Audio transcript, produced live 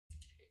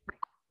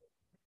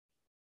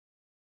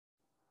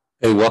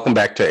Hey, welcome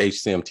back to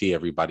HCMT,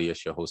 everybody.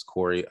 It's your host,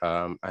 Corey.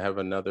 I have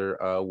another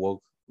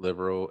woke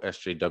liberal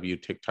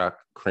SJW TikTok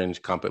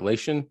cringe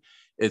compilation.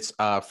 It's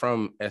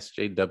from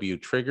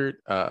SJW Triggered.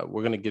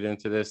 We're going to get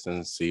into this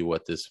and see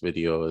what this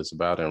video is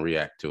about and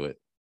react to it.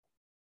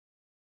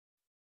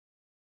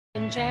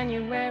 In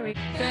January,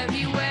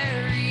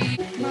 February,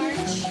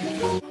 March,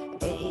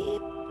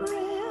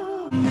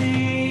 April,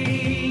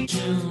 May,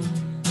 June,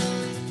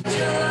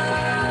 July,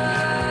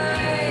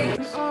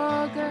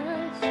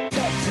 August,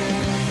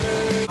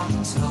 September,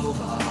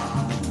 October,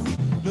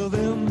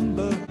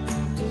 November,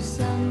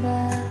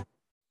 December.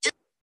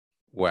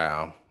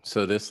 Wow.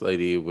 So this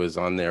lady was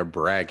on there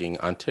bragging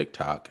on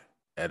TikTok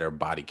at her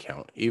body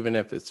count. Even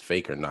if it's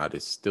fake or not,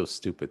 it's still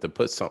stupid to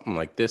put something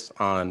like this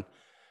on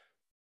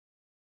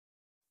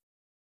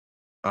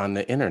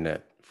the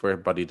internet for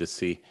everybody to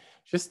see.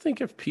 Just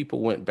think if people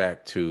went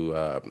back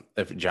to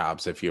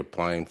if you're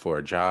applying for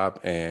a job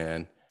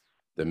and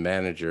the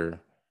manager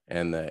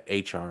and the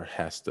HR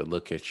has to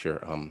look at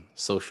your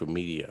social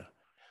media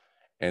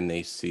and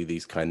they see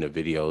these kind of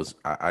videos.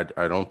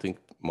 I don't think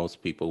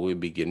most people would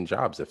be getting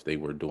jobs if they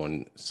were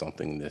doing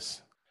something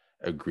this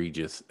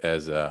egregious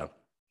as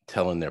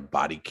telling their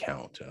body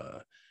count,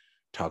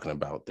 talking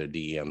about their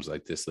DMs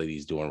like this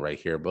lady's doing right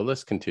here. But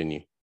let's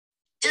continue.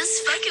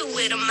 Just fucking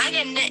with him, I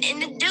got nothing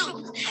to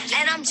do.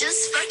 And I'm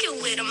just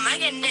fucking with him, I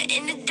got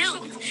nothing to do.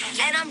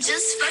 And I'm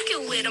just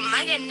fucking with him,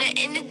 I got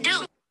nothing to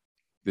do.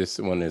 This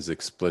one is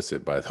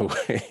explicit, by the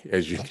way,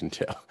 as you can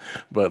tell.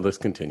 But let's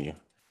continue.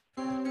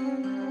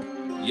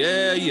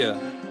 Yeah.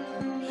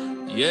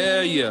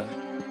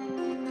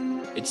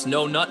 It's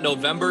No Nut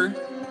November.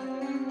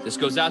 This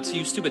goes out to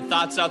you stupid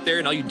thoughts out there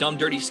and all you dumb,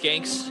 dirty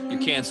skanks.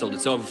 You're canceled.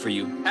 It's over for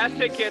you.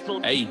 Hashtag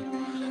canceled. Hey,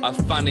 I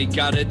finally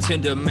got a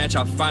Tinder match.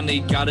 I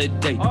finally got a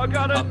date. I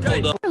got a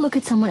date. Ever look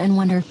at someone and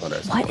wonder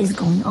what is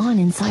going on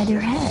inside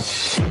their head?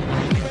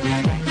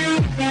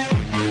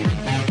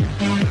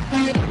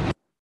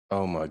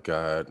 Oh my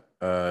God.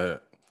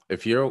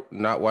 If you're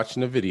not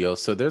watching the video,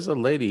 so there's a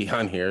lady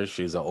on here.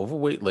 She's an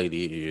overweight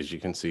lady. As you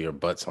can see, her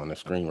butt's on the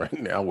screen right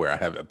now where I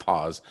have it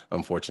paused,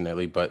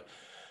 unfortunately. But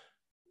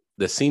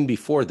the scene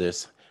before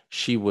this,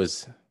 she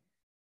was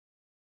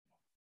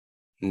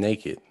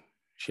naked.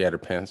 She had her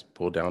pants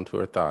pulled down to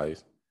her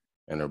thighs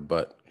and her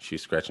butt.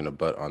 She's scratching her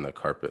butt on the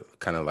carpet,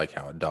 kind of like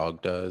how a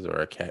dog does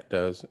or a cat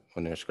does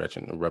when they're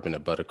scratching, rubbing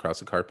their butt across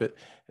the carpet.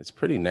 It's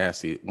pretty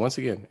nasty. Once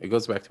again, it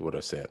goes back to what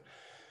I said.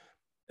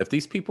 If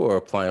these people are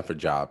applying for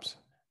jobs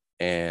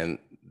and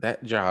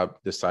that job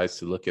decides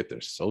to look at their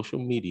social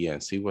media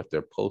and see what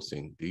they're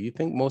posting, do you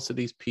think most of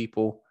these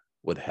people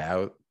would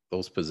have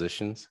those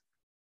positions?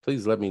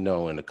 Please let me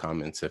know in the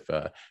comments if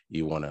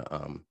you want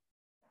to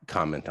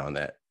comment on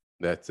that.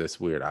 That's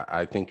just weird.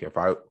 I think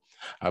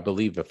I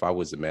believe if I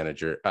was a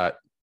manager,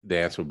 the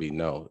answer would be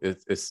no.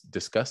 It's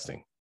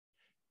disgusting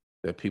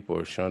that people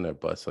are showing their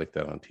butts like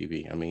that on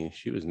TV. I mean,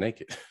 she was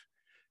naked.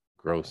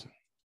 Gross.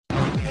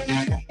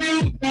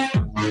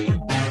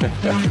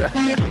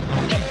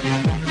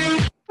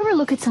 Ever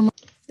look at someone?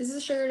 This is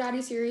a Sugar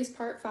Daddy series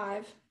part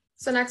 5.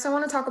 So next I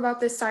want to talk about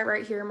this site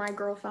right here, My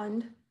Girl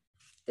Fund.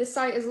 This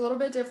site is a little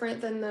bit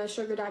different than the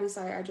Sugar Daddy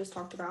site I just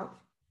talked about.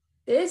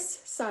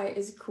 This site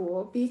is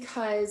cool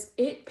because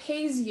it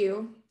pays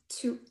you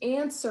to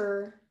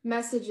answer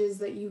messages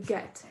that you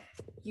get.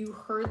 You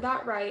heard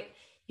that right.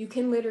 You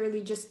can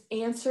literally just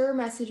answer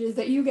messages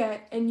that you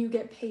get and you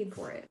get paid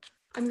for it.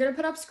 I'm going to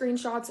put up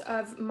screenshots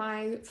of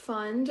my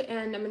fund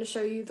and I'm going to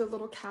show you the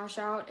little cash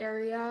out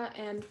area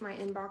and my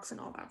inbox and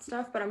all that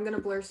stuff, but I'm going to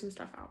blur some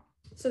stuff out.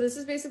 So this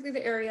is basically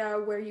the area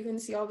where you can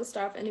see all the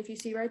stuff. And if you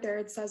see right there,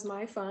 it says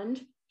my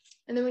fund.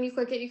 And then when you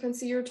click it, you can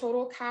see your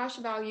total cash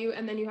value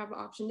and then you have the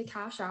option to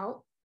cash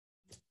out.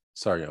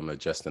 Sorry, I'm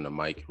adjusting the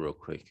mic real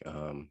quick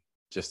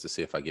just to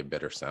see if I get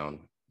better sound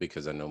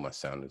because I know my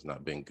sound has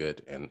not been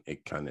good and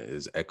it kind of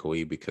is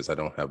echoey because I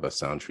don't have a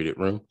sound treated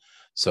room.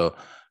 So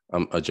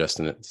I'm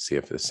adjusting it to see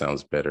if it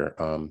sounds better.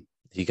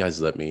 You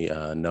guys let me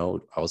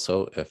know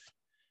also if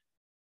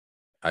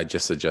I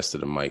just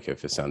adjusted the mic,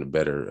 if it sounded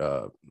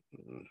better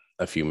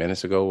a few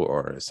minutes ago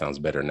or it sounds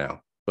better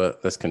now. But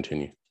let's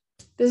continue.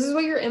 This is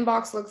what your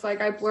inbox looks like.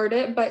 I blurred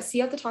it, but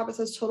see at the top it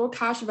says total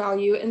cash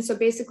value. And so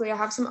basically I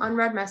have some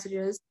unread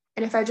messages.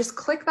 And if I just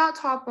click that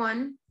top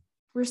one,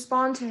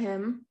 respond to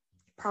him,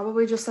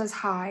 probably just says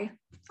hi,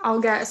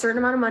 I'll get a certain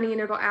amount of money and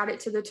it'll add it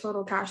to the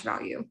total cash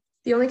value.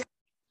 The only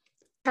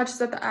catch is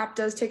that the app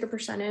does take a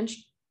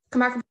percentage. Come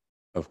back.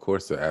 Of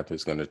course, the app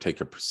is going to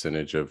take a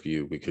percentage of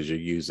you because you're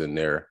using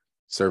their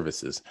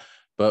services.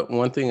 But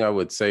one thing I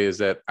would say is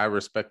that I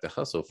respect the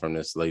hustle from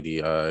this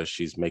lady.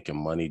 She's making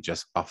money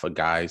just off of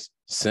guys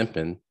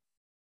simping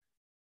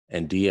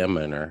and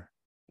DMing her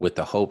with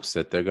the hopes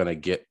that they're going to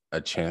get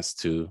a chance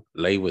to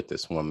lay with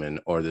this woman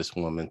or this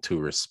woman to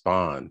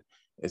respond.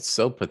 It's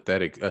so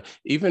pathetic.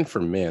 Even for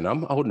men,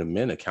 I'm holding the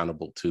men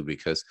accountable too,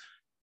 because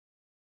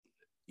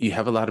you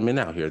have a lot of men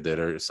out here that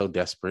are so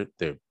desperate.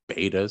 They're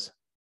betas.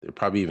 They're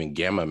probably even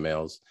gamma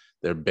males.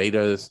 They're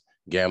betas,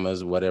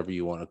 gammas, whatever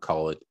you want to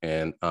call it.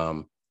 And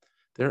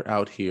they're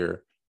out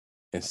here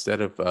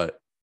instead of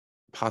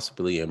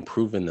possibly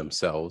improving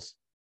themselves,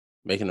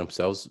 making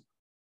themselves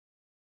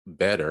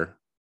better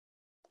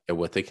at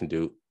what they can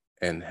do,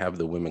 and have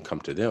the women come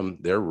to them.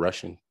 They're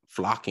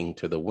flocking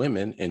to the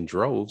women in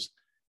droves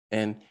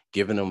and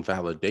giving them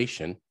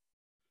validation,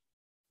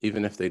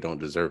 even if they don't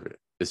deserve it.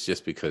 It's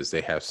just because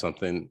they have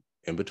something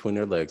in between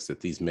their legs that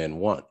these men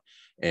want.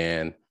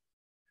 And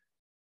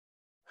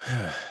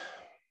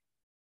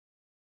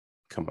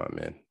come on,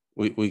 man.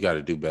 We got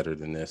to do better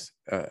than this.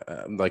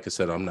 Like I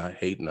said, I'm not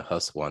hating the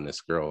hustle on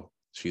this girl.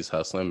 She's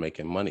hustling,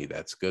 making money.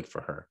 That's good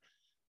for her.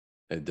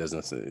 It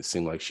doesn't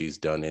seem like she's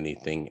done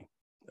anything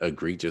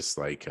egregious,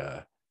 like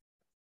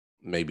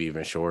maybe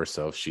even show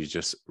herself. She's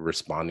just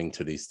responding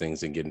to these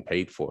things and getting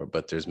paid for it.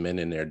 But there's men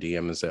in their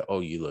DM and say, oh,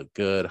 you look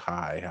good.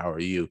 Hi, how are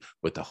you?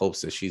 With the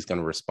hopes that she's going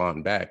to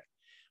respond back.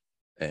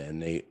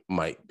 And they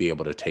might be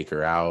able to take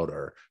her out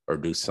or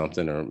do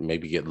something, or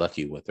maybe get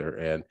lucky with her.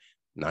 And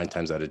 9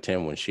 times out of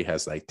 10, when she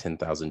has like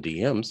 10,000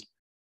 DMs,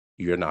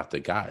 you're not the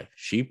guy.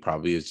 She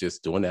probably is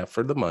just doing that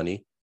for the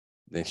money.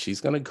 Then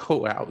she's going to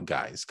go out,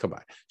 guys. Come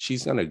on.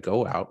 She's going to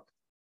go out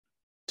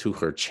to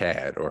her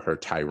Chad or her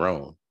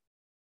Tyrone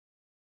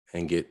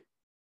and get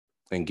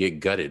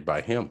gutted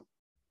by him,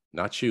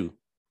 not you.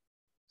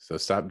 So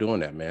stop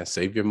doing that, man.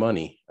 Save your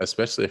money,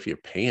 especially if you're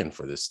paying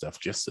for this stuff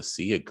just to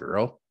see a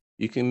girl.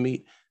 You can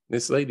meet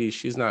this lady.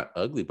 She's not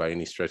ugly by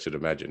any stretch of the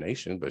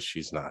imagination, but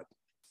she's not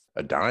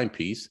a dime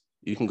piece.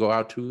 You can go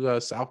out to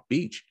South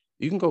Beach.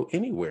 You can go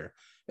anywhere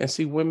and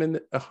see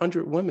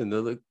 100 women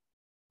that look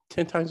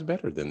 10 times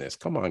better than this.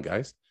 Come on,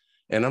 guys.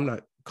 And I'm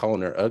not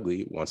calling her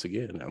ugly once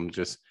again. I'm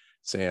just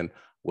saying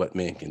what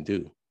men can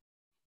do.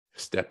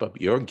 Step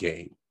up your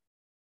game.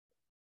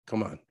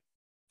 Come on.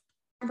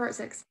 Part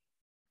 6.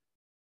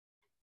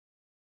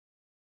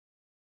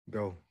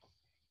 Go.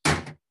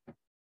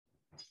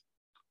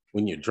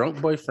 When your drunk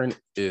boyfriend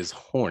is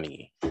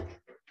horny.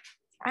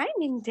 I'm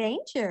in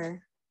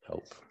danger.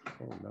 Help.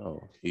 Oh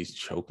no. He's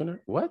choking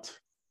her? What?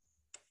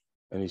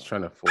 And he's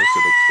trying to force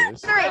her to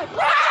kiss?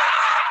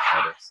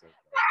 Oh, that's so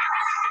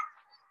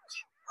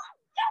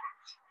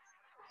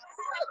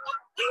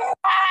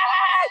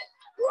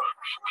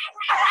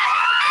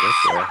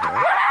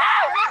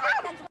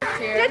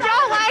Did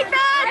y'all like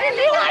that? Did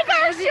you like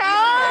our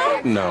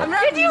show? No.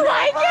 Did you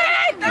like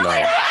it? No. Did you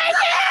like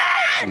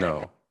it?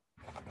 No.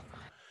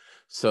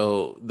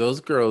 So those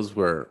girls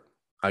were,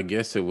 I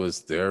guess it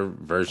was their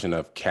version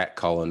of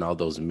catcalling all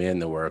those men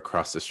that were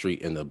across the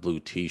street in the blue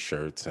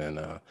t-shirts. And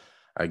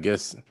I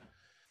guess,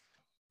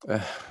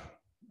 I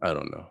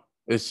don't know.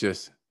 It's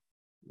just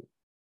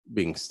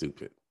being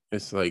stupid.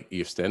 It's like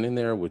you're standing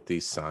there with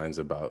these signs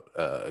about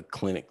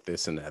clinic,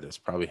 this and that. It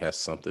probably has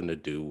something to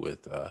do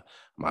with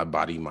my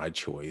body, my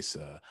choice,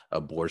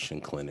 abortion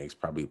clinics,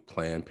 probably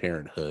Planned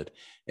Parenthood.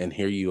 And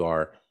here you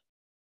are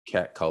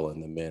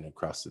catcalling the men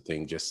across the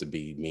thing just to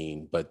be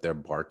mean, but they're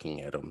barking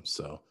at them.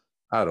 So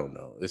I don't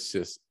know. It's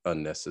just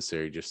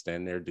unnecessary. Just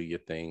stand there, do your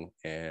thing,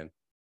 and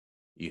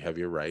you have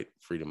your right,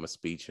 freedom of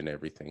speech and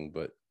everything.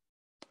 But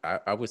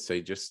I would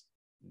say just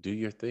do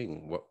your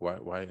thing.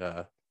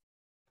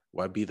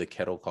 Why be the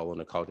kettle calling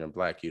the cauldron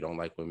black? You don't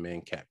like when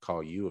men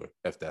catcall you, or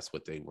if that's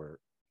what they were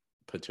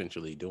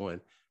potentially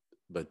doing,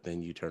 but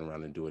then you turn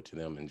around and do it to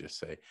them and just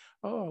say,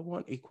 oh, I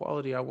want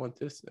equality. I want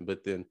this.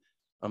 But then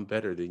I'm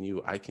better than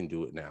you. I can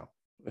do it now.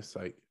 It's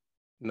like,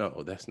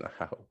 no, that's not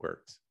how it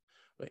works.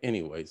 But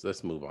anyways,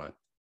 let's move on.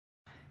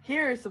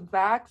 Here are some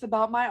facts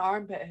about my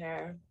armpit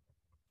hair.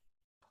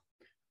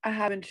 I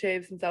haven't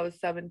shaved since I was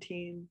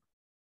 17.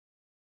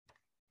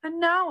 And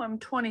now I'm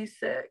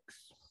 26.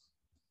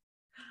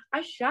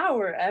 I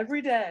shower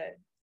every day.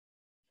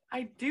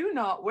 I do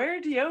not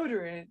wear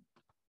deodorant.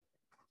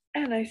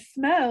 And I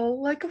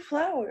smell like a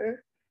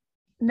flower.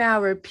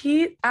 Now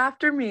repeat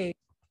after me.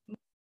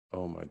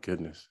 Oh my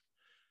goodness.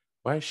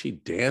 Why is she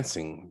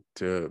dancing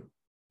to,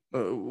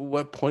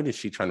 what point is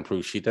she trying to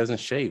prove? She doesn't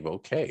shave.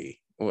 Okay.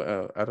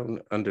 Well, I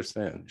don't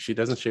understand. She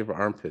doesn't shave her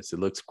armpits. It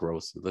looks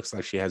gross. It looks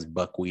like she has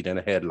buckwheat in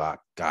a headlock.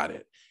 Got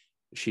it.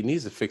 She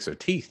needs to fix her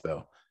teeth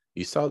though.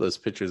 You saw those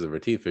pictures of her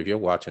teeth. If you're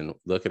watching,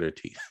 look at her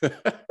teeth.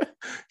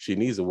 She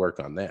needs to work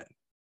on that.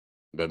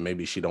 But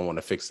maybe she don't want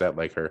to fix that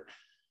like her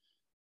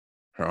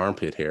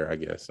armpit hair, I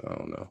guess. I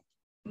don't know.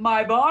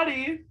 My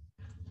body,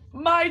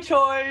 my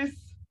choice.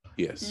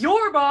 Yes.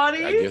 Your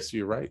body. I guess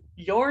you're right.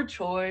 Your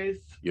choice.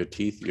 Your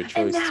teeth, your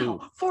choice and now, too.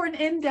 For an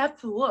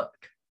in-depth look.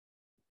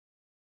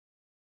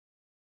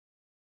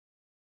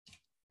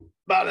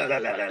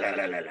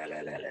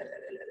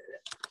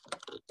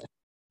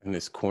 And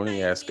this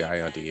corny ass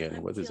guy on the end.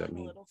 What does that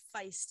mean? A little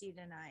feisty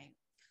tonight.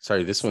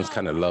 Sorry, this one's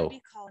kind of low.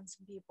 Be calling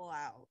some people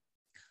out.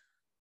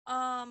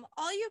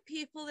 All you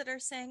people that are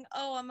saying,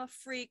 "Oh, I'm a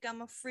freak,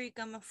 I'm a freak,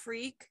 I'm a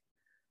freak."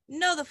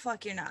 No, the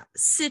fuck you're not.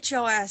 Sit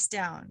your ass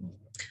down.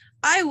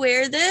 I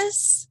wear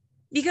this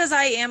because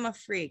I am a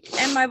freak,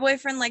 and my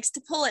boyfriend likes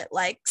to pull it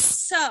like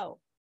so.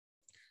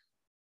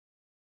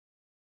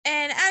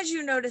 And as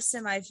you notice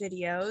in my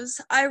videos,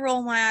 I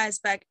roll my eyes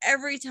back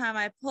every time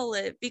I pull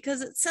it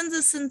because it sends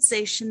a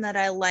sensation that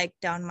I like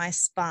down my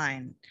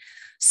spine.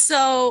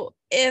 So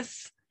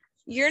if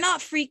You're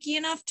not freaky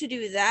enough to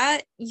do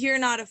that. You're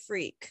not a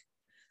freak.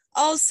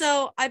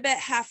 Also, I bet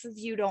half of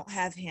you don't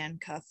have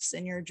handcuffs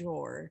in your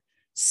drawer.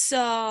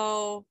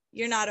 So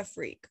you're not a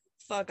freak.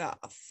 Fuck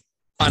off.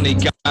 Finally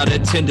got a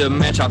Tinder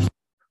match.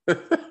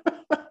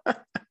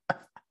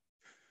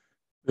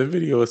 The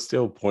video is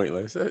still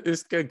pointless.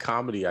 It's good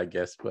comedy, I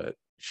guess, but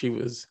she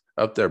was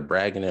up there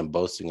bragging and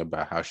boasting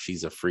about how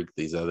she's a freak.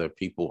 These other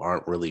people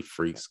aren't really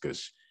freaks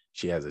because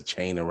she has a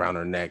chain around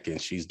her neck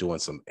and she's doing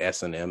some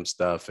S&M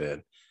stuff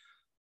and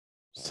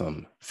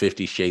some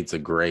 50 Shades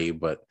of Grey.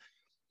 But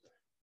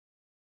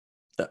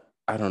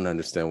I don't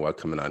understand why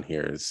coming on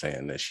here is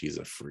saying that she's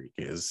a freak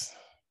is.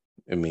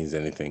 It means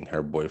anything.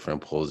 Her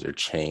boyfriend pulls her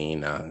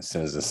chain,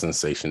 sends a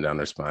sensation down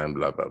her spine,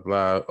 blah, blah,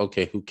 blah.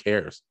 Okay, who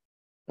cares?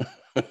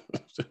 Who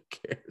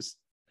cares?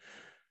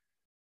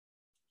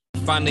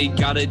 Finally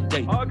got a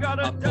date.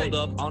 I pulled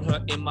up on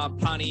her in my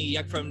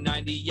Pontiac from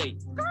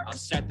 98. I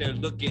sat there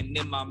looking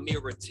in my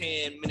mirror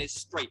 10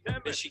 minutes straight.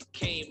 Then she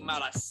came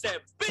out. I said,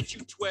 bitch,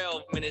 you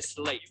 12 minutes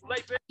late.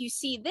 You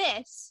see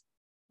this?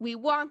 We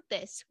want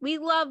this. We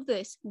love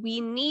this.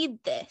 We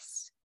need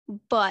this.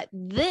 But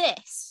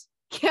this,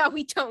 yeah,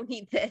 we don't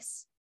need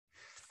this.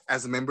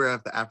 As a member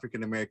of the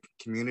African American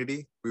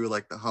community, we would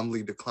like to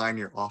humbly decline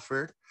your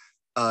offer.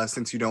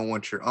 Since you don't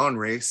want your own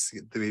race,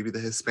 maybe the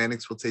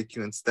Hispanics will take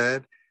you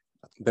instead.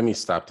 Let me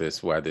stop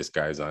this while this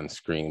guy's on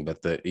screen,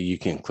 but you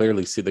can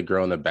clearly see the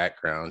girl in the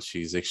background.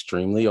 She's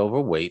extremely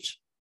overweight.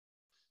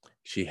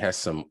 She has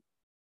some,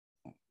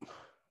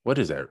 what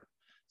is that?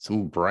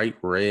 Some bright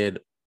red,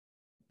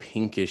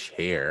 pinkish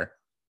hair.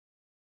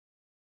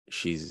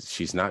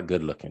 She's not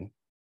good looking.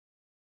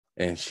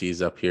 And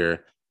she's up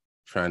here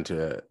trying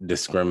to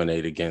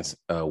discriminate against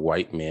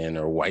white men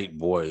or white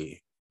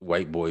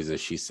boys, as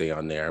she say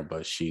on there,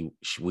 but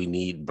we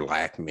need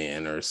black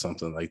men or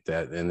something like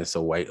that. And it's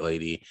a white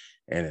lady,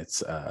 and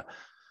it's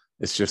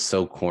just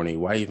so corny.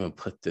 Why even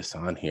put this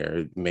on here?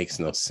 It makes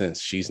no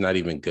sense. She's not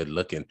even good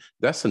looking.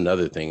 That's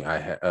another thing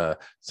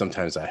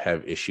sometimes I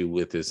have issue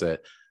with is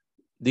that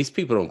these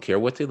people don't care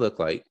what they look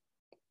like.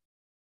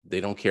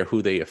 They don't care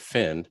who they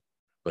offend.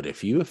 But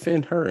if you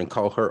offend her and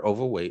call her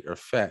overweight or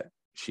fat,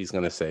 she's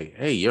going to say,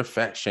 hey, you're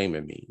fat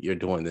shaming me. You're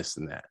doing this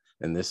and that.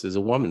 And this is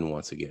a woman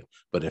once again.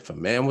 But if a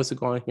man was to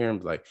go in here and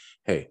be like,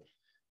 hey,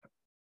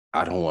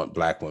 I don't want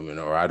black women,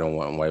 or I don't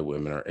want white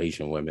women or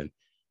Asian women,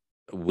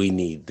 we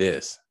need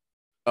this.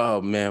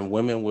 Oh, man,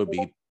 women would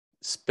be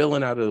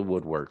spilling out of the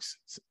woodworks,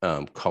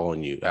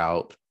 calling you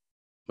out,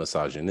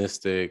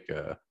 misogynistic,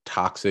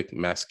 toxic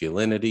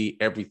masculinity,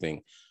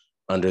 everything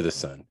under the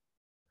sun.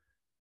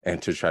 And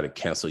to try to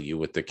cancel you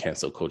with the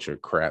cancel culture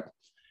crap.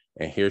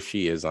 And here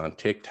she is on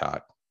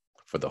TikTok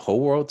for the whole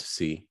world to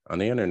see on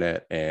the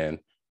internet. And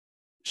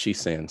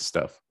she's saying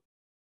stuff.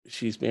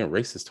 She's being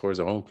racist towards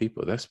her own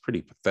people. That's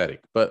pretty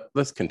pathetic. But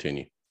let's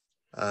continue.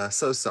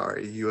 So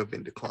sorry, you have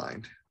been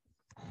declined.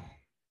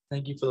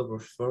 Thank you for the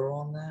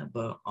referral on that,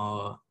 but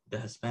the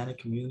Hispanic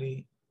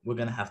community, we're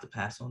gonna have to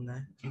pass on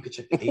that. You could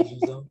check the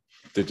Asians though.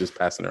 They're just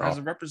passing her off. As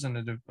a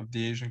representative of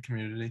the Asian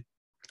community,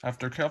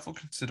 after careful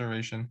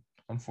consideration,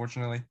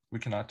 unfortunately, we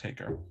cannot take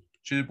her.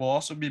 She will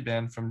also be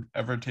banned from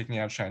ever taking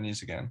out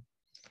Chinese again.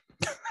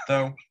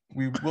 Though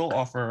we will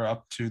offer her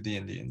up to the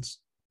Indians.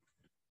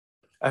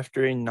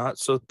 After a not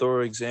so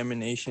thorough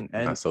examination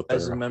and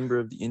as a member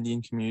of the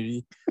Indian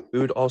community, we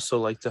would also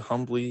like to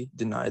humbly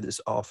deny this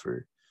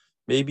offer.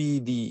 Maybe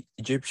the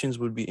Egyptians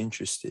would be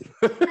interested.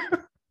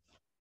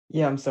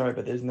 Yeah, I'm sorry,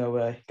 but there's no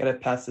way. Gotta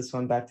pass this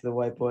one back to the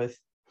white boys.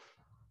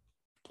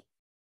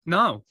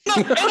 No. No,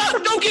 and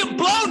I don't get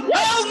blown.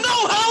 Hell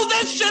no, how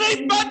that shit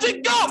ain't about to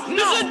go.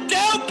 No. It's a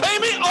down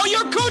payment on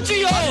your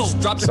coochie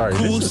hole. Dropped a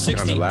cool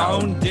 60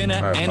 on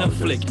dinner and a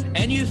flick.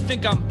 And you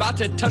think I'm about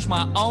to touch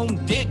my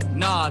own dick?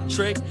 Nah,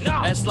 trick.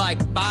 No. That's like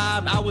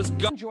 5 hours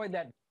ago. Enjoyed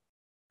that.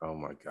 Oh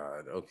my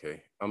God.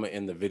 Okay. I'm gonna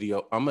end the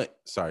video. I'm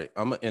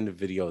gonna end the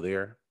video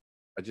there.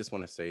 I just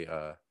want to say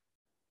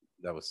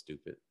that was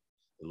stupid.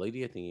 The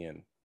lady at the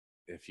end,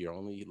 if you're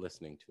only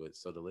listening to it,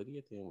 so the lady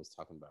at the end was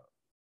talking about,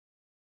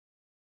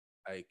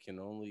 I can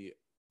only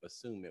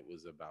assume it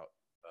was about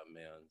a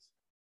man's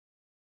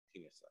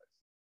penis size.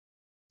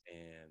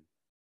 And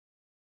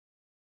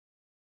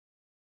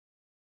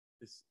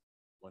this,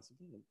 once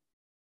again,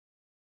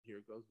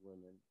 here goes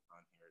women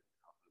on here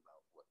talking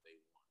about what they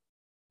want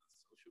on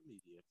social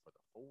media for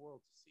the whole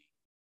world to see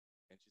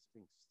and just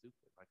being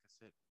stupid. Like I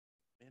said,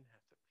 men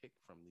have to pick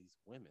from these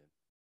women.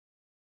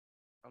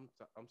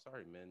 I'm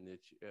sorry, man,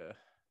 that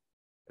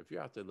if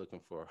you're out there looking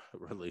for a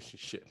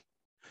relationship,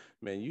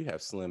 man, you have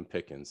slim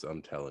pickings,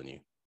 I'm telling you.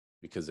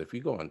 Because if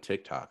you go on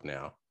TikTok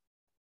now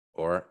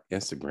or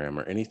Instagram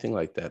or anything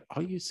like that,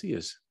 all you see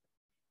is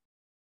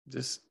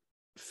just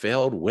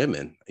failed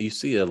women. You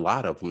see a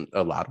lot of them.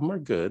 A lot of them are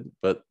good,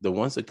 but the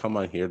ones that come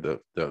on here,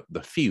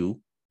 the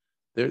few,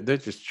 they're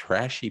just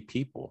trashy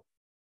people.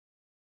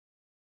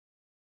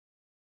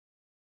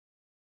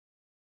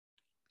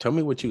 Tell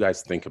me what you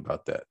guys think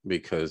about that,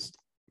 because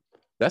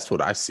that's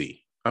what I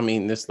see. I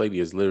mean, this lady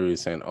is literally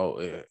saying,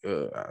 oh,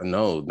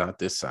 no, not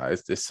this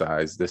size, this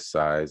size, this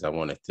size. I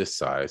want it this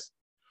size.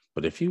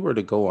 But if you were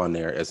to go on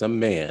there as a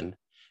man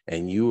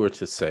and you were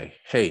to say,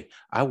 hey,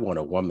 I want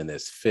a woman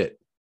that's fit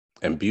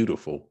and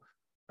beautiful.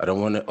 I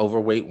don't want an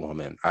overweight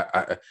woman.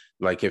 I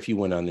like if you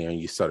went on there and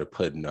you started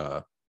putting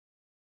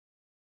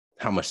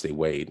how much they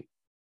weighed.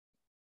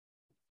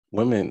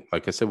 Women,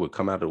 like I said, would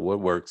come out of the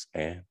woodworks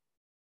and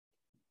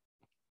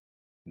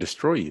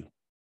destroy you.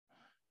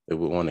 They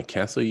would want to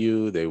cancel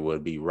you. They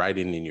would be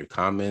writing in your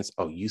comments,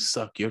 oh, you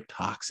suck, you're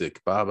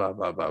toxic, blah, blah,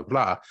 blah, blah,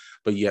 blah.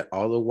 But yet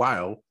all the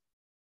while,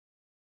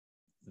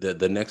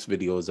 the next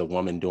video is a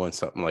woman doing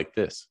something like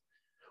this.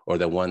 Or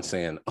the one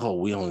saying, oh,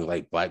 we only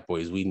like black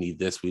boys. We need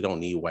this. We don't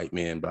need white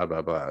men, blah,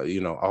 blah, blah.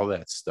 You know, all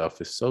that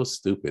stuff is so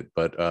stupid.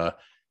 But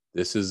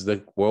this is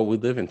the world we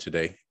live in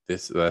today.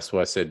 That's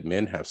why I said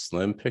men have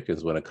slim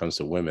pickings when it comes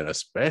to women,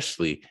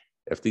 especially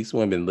if these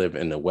women live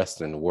in the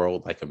Western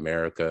world, like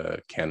America,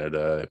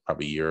 Canada,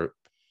 probably Europe,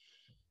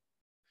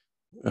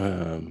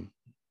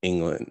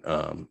 England,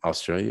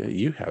 Australia.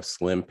 You have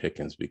slim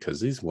pickings because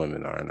these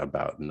women aren't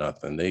about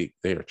nothing. They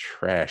are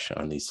trash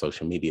on these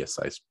social media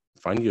sites.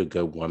 Find you a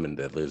good woman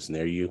that lives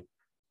near you,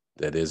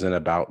 that isn't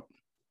about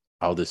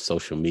all this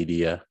social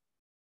media,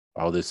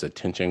 all this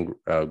attention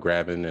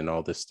grabbing and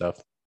all this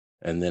stuff.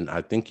 And then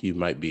I think you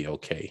might be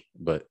okay.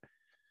 But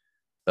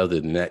other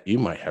than that, you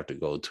might have to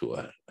go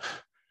to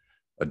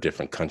a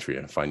different country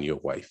and find you a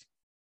wife.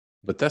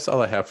 But that's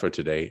all I have for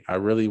today. I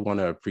really want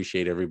to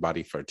appreciate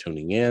everybody for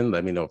tuning in.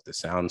 Let me know if the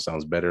sound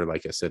sounds better,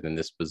 like I said, in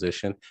this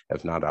position.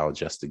 If not, I'll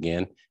adjust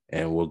again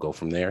and we'll go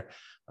from there.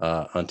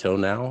 Until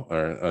now,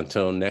 or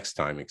until next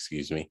time,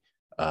 excuse me.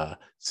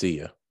 See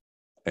ya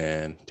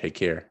and take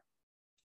care.